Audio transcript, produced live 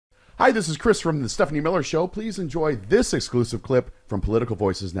Hi, this is Chris from the Stephanie Miller Show. Please enjoy this exclusive clip from Political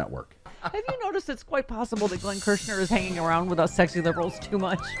Voices Network. Have you noticed it's quite possible that Glenn Kirshner is hanging around with us sexy liberals too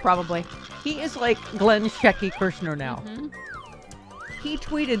much? Probably. He is like Glenn Shecky Kirshner now. Mm-hmm. He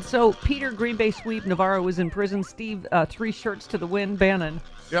tweeted, so Peter Green Bay sweep, Navarro is in prison, Steve 3 shirts to the win, Bannon.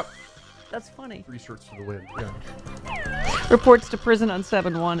 Yep. That's funny. 3 shirts to the wind. Yeah. Reports to prison on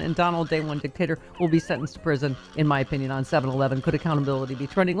 7-1, and Donald Day 1 dictator will be sentenced to prison, in my opinion, on 7-11. Could accountability be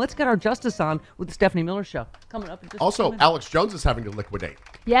trending? Let's get our justice on with the Stephanie Miller Show. Coming up in just Also, a minute. Alex Jones is having to liquidate.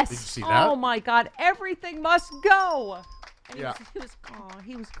 Yes. Did you see that? Oh my God, everything must go. And Yeah. He was crying.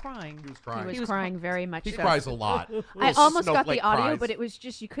 He was crying. He was crying very much. He so. cries a lot. I almost got the Snowflake audio, cries. but it was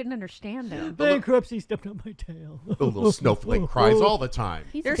just, you couldn't understand him. Bankruptcy stepped on my tail. The little snowflake cries all the time.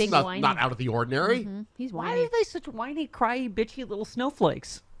 He's It's big not, whiny. not out of the ordinary. Mm-hmm. He's Why whiny. are they such whiny, cryy, bitchy little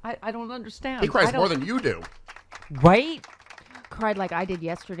snowflakes? I don't understand. He cries more than you do. Right? Cried like I did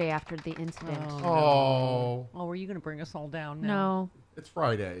yesterday after the incident. Oh. Oh, were you going to bring us all down now? No. It's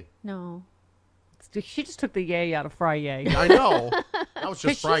Friday. No. She just took the yay out of Fry Yay. I know. That was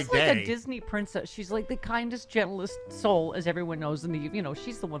just She's Friday. like a Disney princess. She's like the kindest, gentlest soul, as everyone knows. And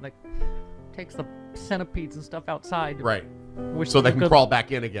she's the one that takes the centipedes and stuff outside. Right. Which So they is can good. crawl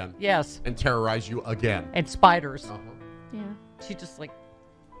back in again. Yes. And terrorize you again. And spiders. Uh-huh. Yeah. She just like,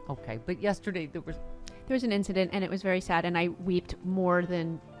 okay. But yesterday there was. There was an incident, and it was very sad, and I wept more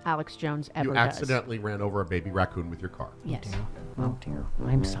than Alex Jones ever You does. accidentally ran over a baby raccoon with your car. Yes. Oh dear.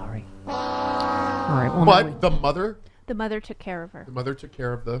 I'm sorry. All right. Well, But the mother took care of her. took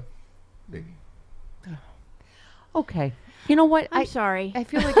care of the baby. okay. You know what? I'm sorry. I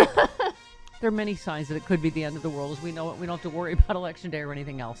feel like there are many signs that it could be the end of the world. As we know it, we don't have to worry about Election Day or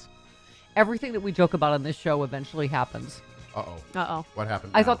anything else. Everything that we joke about on this show eventually happens. Uh-oh. Uh-oh. What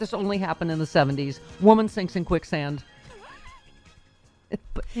happened I now? thought this only happened in the 70s. Woman sinks in quicksand.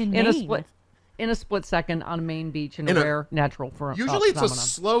 In a split second on a Maine beach in a In a- rare natural phenomenon. Usually it's a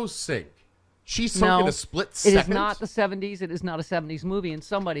slow sink. She sunk in a split second. It is not the 70s. It is not a 70s movie. And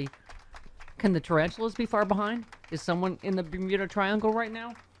somebody, can the tarantulas be far behind? Is someone in the Bermuda Triangle right now?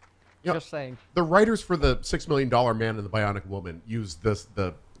 You know, Just saying. The writers for the $6 Million Man and the Bionic Woman used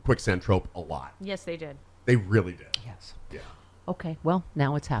the quicksand trope a lot. Yes, they did. They really did. Yes. Yeah. Okay, well,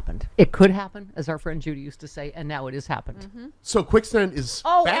 now it's happened. It could happen, as our friend Judy used to say, and now it has happened. Mm-hmm. So quicksand is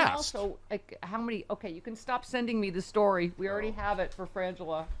Oh, and fast. also, like, how many... Okay, you can stop sending me the story. We already have it for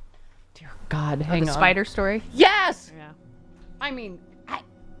Frangela. Dear God, hang The on. spider story? Yes! Yeah. I mean,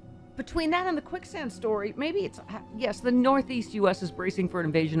 between that and the quicksand story, maybe it's... Yes, the northeast U.S. is bracing for an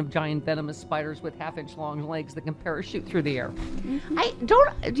invasion of giant venomous spiders with half-inch long legs that can parachute through the air. Mm-hmm.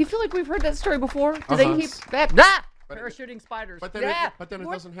 Do you feel like we've heard that story before? Do they keep... Parachuting spiders. But then, yeah. it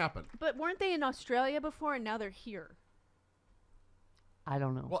doesn't happen. But weren't they in Australia before, and now they're here? I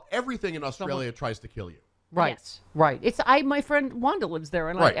don't know. Well, everything in Australia tries to kill you. Right, Yes. right. It's my friend Wanda lives there,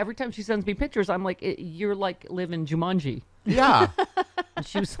 and Right. every time she sends me pictures, I'm like, "You're like live in Jumanji," Yeah. and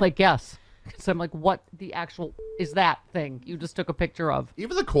she was like, "Yes." So I'm like, "What the actual is that thing you just took a picture of?"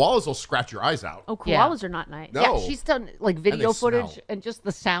 Even the koalas will scratch your eyes out. Oh, Yeah. koalas are not nice. No. Yeah, she's done like video they footage smell. and just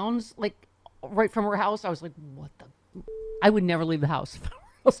the sounds, like right from her house. I was like, "What the?" I would never leave the house.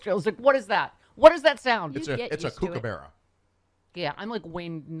 Australia was like, "What is that? What is that sound?" It's You a get it's a used to it. kookaburra. Yeah, I'm like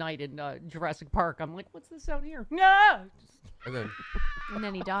Wayne Knight in Jurassic Park. I'm like, "What's this out here?" No. And then And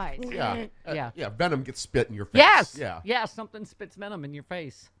then he dies. yeah, venom gets spit in your face. Yes. Yeah. Yeah, something spits venom in your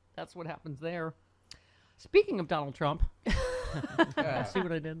face. That's what happens there. Speaking of Donald Trump. See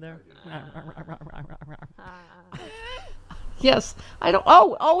what I did there? Yes. I don't.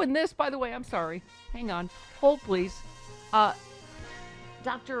 Oh, and this, by the way, I'm sorry. Hang on. Hold, please.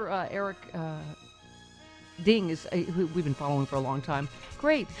 Dr. Eric Ding is who we've been following for a long time.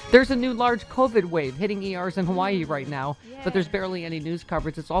 Great. There's a new large COVID wave hitting ERs in Hawaii right now, but there's barely any news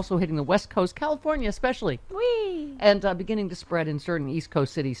coverage. It's also hitting the West Coast, California especially, Whee! and beginning to spread in certain East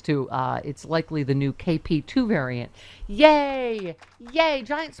Coast cities too. It's likely the new KP2 variant. Yay! Yay!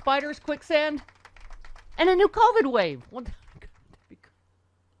 Giant spiders, quicksand, and a new COVID wave. Well,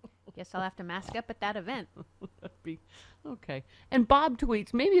 Guess I'll have to mask up at that event. that'd be okay. And Bob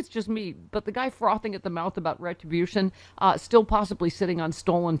tweets, maybe it's just me, but the guy frothing at the mouth about retribution, still possibly sitting on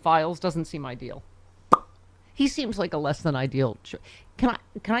stolen files, doesn't seem ideal. He seems like a less than ideal. Can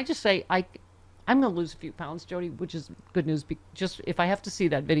I just say I'm going to lose a few pounds, Jody, which is good news. Just if I have to see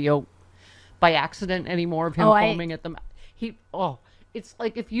that video by accident anymore of him foaming at the mouth, it's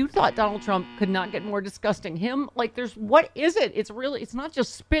like if you thought Donald Trump could not get more disgusting, what is it? It's not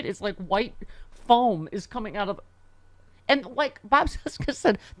just spit. It's like white foam is coming out of, and like Bob Siska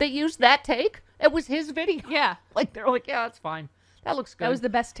said, they used that take. It was his video. Yeah. Like they're like, yeah, that's fine. That looks good. That was the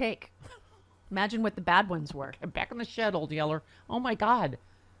best take. Imagine what the bad ones were. Back in the shed, old Yeller. Oh, my God.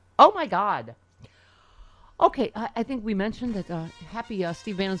 Oh, my God. Okay, I think we mentioned that happy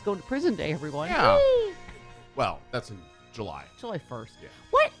Steve Bannon's going to prison day, everyone. Yeah. Yay! Well, that's in July. July 1st. Yeah.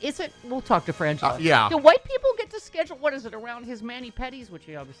 What is it? We'll talk to Frangela. Yeah. Do white people get to schedule, what is it, around his mani-pedis, which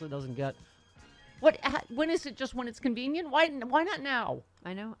he obviously doesn't get? When is it just when it's convenient? Why not now?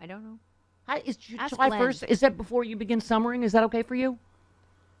 I know. I don't know. Is Ask July Glenn. 1st? Is that before you begin summering? Is that okay for you?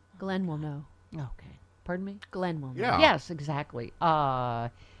 Glenn will know. Okay. Pardon me? Glenn will know. Yeah. Yes, exactly.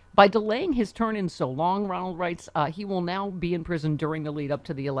 By delaying his turn in so long, Ronald writes, he will now be in prison during the lead up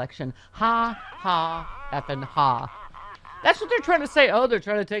to the election. Ha, ha, effing ha. That's what they're trying to say. Oh, they're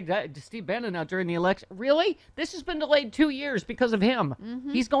trying to take Steve Bannon out during the election. Really? This has been delayed 2 years because of him.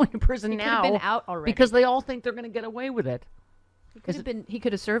 Mm-hmm. He's going to prison He could now. have been out already. Because they all think they're going to get away with it. He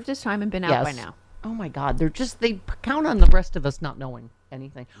could have served his time and been out by now. Oh my God, they count on the rest of us not knowing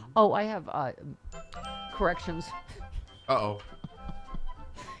anything. Oh, I have corrections. Uh-oh.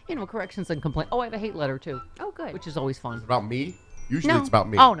 Corrections and complaints. Oh, I have a hate letter too. Oh, good. Which is always fun. Is it about me? Usually No. it's about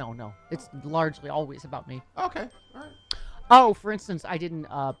me. Oh, no. It's largely always about me. Okay. All right. Oh, for instance, I didn't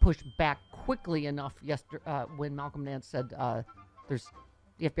push back quickly enough yesterday when Malcolm Nance said the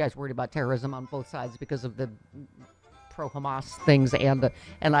FBI's worried about terrorism on both sides because of the pro-Hamas things,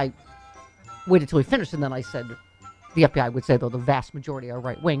 and I waited till he finished, and then I said the FBI would say, though, the vast majority are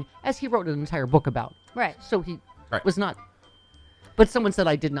right-wing, as he wrote an entire book about. Right. So he Right. was not. But someone said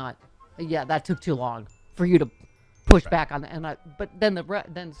I did not. Yeah, that took too long for you to push back on that. But then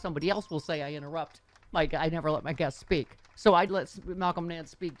then somebody else will say I interrupt. I never let my guests speak. So I'd let Malcolm Nance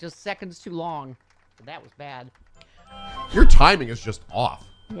speak just seconds too long. That was bad. Your timing is just off.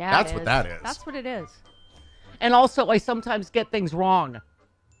 Yeah, That's it what is. that is. That's what it is. And also, I sometimes get things wrong.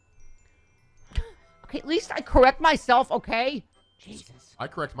 Okay, at least I correct myself, okay? Jesus. I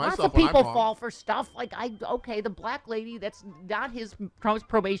correct Lots myself of when people I'm wrong. fall for stuff the black lady, that's not his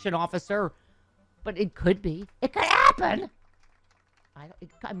probation officer, but it could be. It could happen.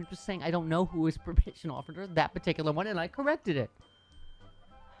 I'm just saying I don't know who is probation officer, that particular one, and I corrected it.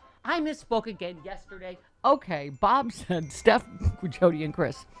 I misspoke again yesterday. Okay, Bob said, Steph, Jody, and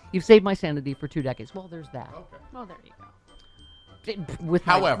Chris, you've saved my sanity for 2 decades. Well, there's that. Okay. Well, there you go.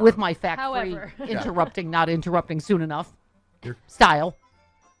 However. With my fact-free However. not interrupting soon enough Here, style.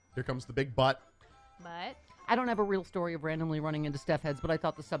 here comes the big butt. But I don't have a real story of randomly running into Steph heads, but I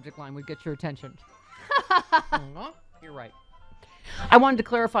thought the subject line would get your attention. You're right. I wanted to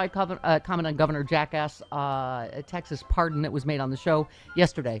clarify a comment on Governor Jackass' Texas pardon that was made on the show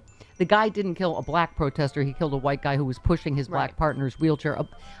yesterday. The guy didn't kill a black protester. He killed a white guy who was pushing his black partner's wheelchair.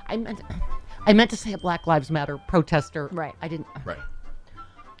 I meant to say a Black Lives Matter protester. Right. I didn't. Right.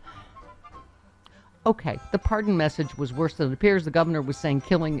 Okay, the pardon message was worse than it appears. The governor was saying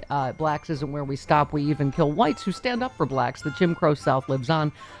killing blacks isn't where we stop. We even kill whites who stand up for blacks. The Jim Crow South lives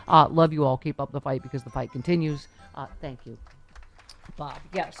on. Love you all. Keep up the fight because the fight continues. Thank you, Bob.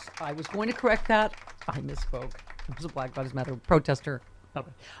 Yes, I was going to correct that. I misspoke. It was a Black Lives Matter protester.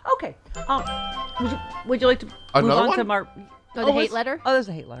 Okay. Would you like to move Another on one? to our... the hate letter? Oh, there's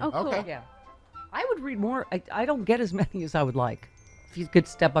a hate letter. Oh, cool. Okay. Yeah. I would read more. I don't get as many as I would like. If you could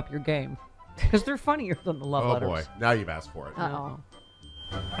step up your game. Because they're funnier than the love Oh, letters. boy. Now you've asked for it. Uh-oh.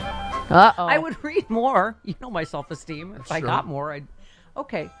 Uh-oh. I would read more. You know my self-esteem. If I Sure. got more, I'd...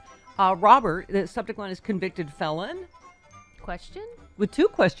 Okay. Robert, the subject line is convicted felon Question? with 2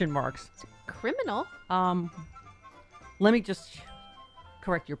 question marks. Criminal? Let me just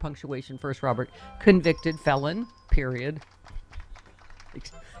correct your punctuation first, Robert. Convicted felon, period.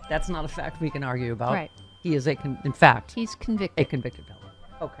 That's not a fact we can argue about. Right. He is, in fact, He's a convicted. convicted felon.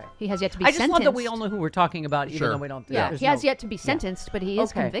 Okay. He has yet to be I just sentenced. love that we all know who we're talking about, even Sure. though we don't. Yeah, there's he has no- yet to be sentenced, but he is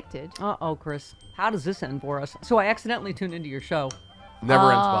Okay. convicted. Uh-oh, Chris. How does this end for us? So I accidentally tuned into your show.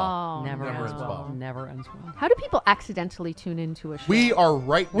 Never ends well. Oh, Never Never ends ends well. well. Never ends well. How do people accidentally tune into a show? We are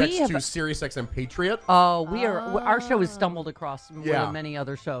right We next have- to SiriusXM Patriot. Oh, our show has stumbled across more Yeah. than many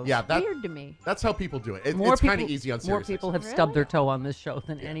other shows. Yeah, Weird to me. that's how people do it. It's More kind of people- easy on More SiriusXM. people have Really? stubbed their toe on this show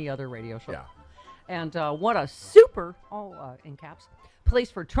than any other radio show. Yeah. And what a super, all in caps,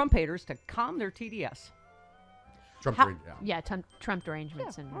 place for Trump haters to calm their TDS. Trump How- green, yeah. Yeah, Trump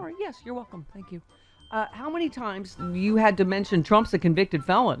derangements. And All right, yes, you're welcome. Thank you. How many times you had to mention Trump's a convicted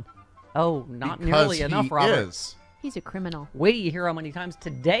felon? Oh, not Because nearly enough, he Robert. is. he's a criminal. Wait till you hear how many times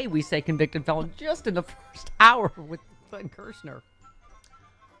today we say convicted felon just in the first hour with Glenn Kirshner.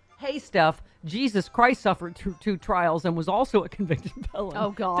 Hey, Steph, Jesus Christ suffered through 2 trials and was also a convicted felon.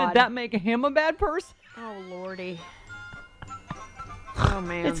 Oh, God. Did that make him a bad person? Oh, Lordy. Oh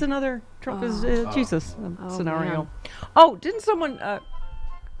man. It's another Trump is Jesus scenario. man. Oh, didn't someone?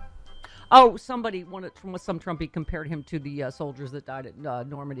 Somebody some Trumpy compared him to the soldiers that died at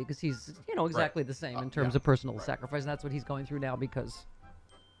Normandy because he's exactly the same in terms of personal sacrifice, and that's what he's going through now because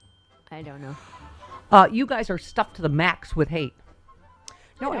I don't know. you guys are stuffed to the max with hate.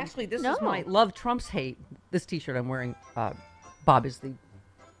 No, don't- actually, this no. is my Love Trump's Hate. This T-shirt I'm wearing, Bob, is the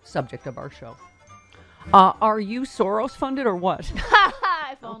subject of our show. Are you Soros funded or what?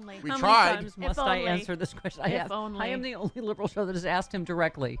 If only. We How tried. many times must I only. answer this question? If I only. am the only liberal show that has asked him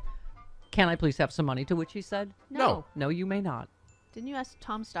directly, can I please have some money? To which he said, No. No, you may not. Didn't you ask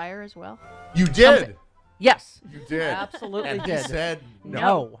Tom Steyer as well? You did. Yes. You did. Absolutely And he did. said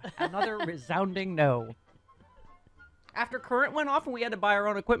No. Another resounding no. After Current went off and we had to buy our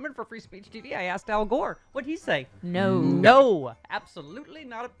own equipment for Free Speech TV, I asked Al Gore. What'd he say? No. No. Absolutely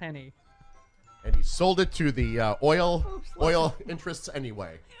not a penny. And he sold it to the oil interests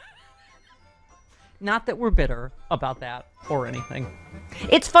anyway. Not that we're bitter about that or anything.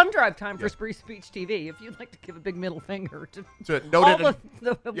 It's fun drive time for Free Speech TV. If you'd like to give a big middle finger to all noted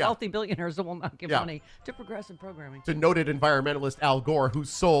the wealthy billionaires that will not give Yeah. money to progressive programming. to noted environmentalist Al Gore, who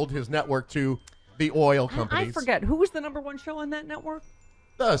sold his network to the oil companies. I forget. Who was the number one show on that network?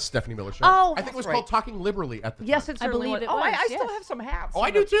 The Stephanie Miller Show. Oh, I think it was that's called right. Talking Liberally at the Yes, time. it certainly believe was. it Oh, I was, still yes. have some hats. Oh, I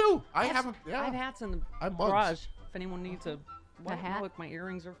do too. I have them. I have Yeah. hats in the I have mugs. garage. If anyone needs a hat? Look, my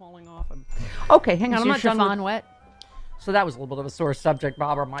earrings are falling off. Okay, hang on. Is I'm your not done chiffon with- wet? So that was a little bit of a sore subject,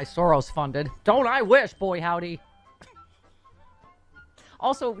 Bob. Are my Soros funded? Don't I wish, boy howdy.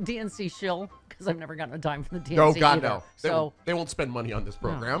 Also, DNC shill, because I've never gotten a dime from the DNC No, God, either. no. So, They won't spend money on this no,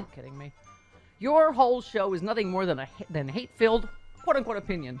 program. you're kidding me. Your whole show is nothing more than hate-filled, quote-unquote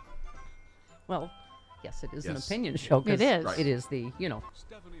opinion. Well, yes, it is an Yes. opinion show. 'cause It is. Right. It is the,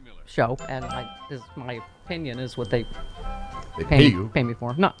 show, and my opinion is what they They pay you. pay me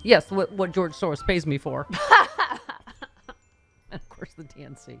for. No, yes, what George Soros pays me for. And of course, the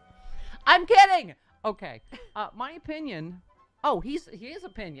DNC. I'm kidding. Okay, my opinion. Oh, his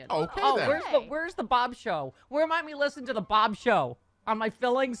opinion. Okay, Oh, then. where's the Bob Show? Where might we listen to the Bob Show? On my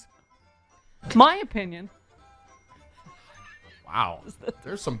fillings? My opinion. Wow.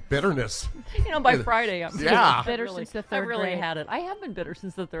 There's some bitterness. By Friday, I'm Yeah. Bitter really, since the third I really grade. had it. I have been bitter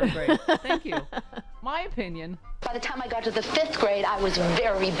since the third grade. Thank you. My opinion. By the time I got to the 5th grade, I was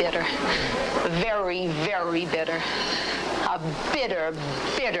very bitter. Very, very bitter. A bitter,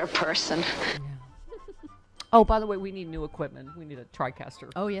 bitter person. Oh, by the way, we need new equipment. We need a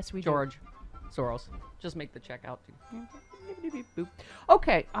TriCaster. Oh, yes, we do. George Soros. Just make the check out.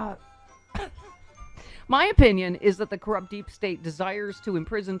 Okay. My opinion is that the corrupt deep state desires to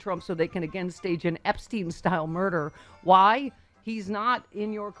imprison Trump so they can again stage an Epstein-style murder. Why? He's not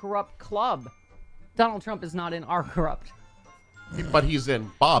in your corrupt club. Donald Trump is not in our corrupt. But he's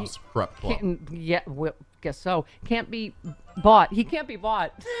in Bob's corrupt club. Well, guess so. Can't be bought. He can't be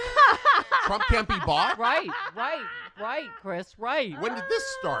bought. Trump can't be bought? Right, Chris, right. When did this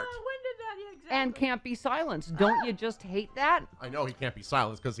start? And can't be silenced. Don't you just hate that? I know he can't be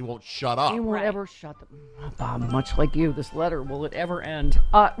silenced because he won't shut up. He won't ever shut the... Bob, much like you, this letter, will it ever end?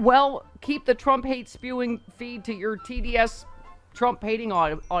 Well, keep the Trump hate spewing feed to your TDS Trump hating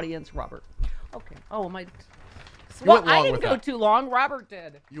audience, Robert. Okay. Oh, am I... Well, went long I didn't with go that. too long. Robert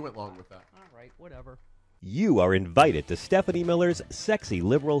did. You went long with that. All right, whatever. You are invited to Stephanie Miller's Sexy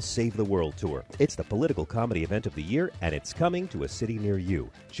Liberal Save the World Tour. It's the political comedy event of the year, and it's coming to a city near you.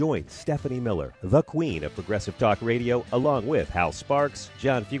 Join Stephanie Miller, the queen of progressive talk radio, along with Hal Sparks,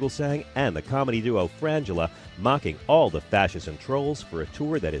 John Fugelsang, and the comedy duo Frangela, mocking all the fascists and trolls for a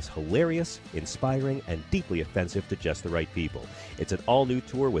tour that is hilarious, inspiring, and deeply offensive to just the right people. It's an all-new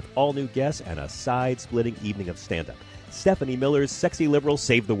tour with all new guests and a side-splitting evening of stand-up. Stephanie Miller's Sexy Liberal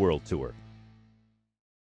Save the World Tour.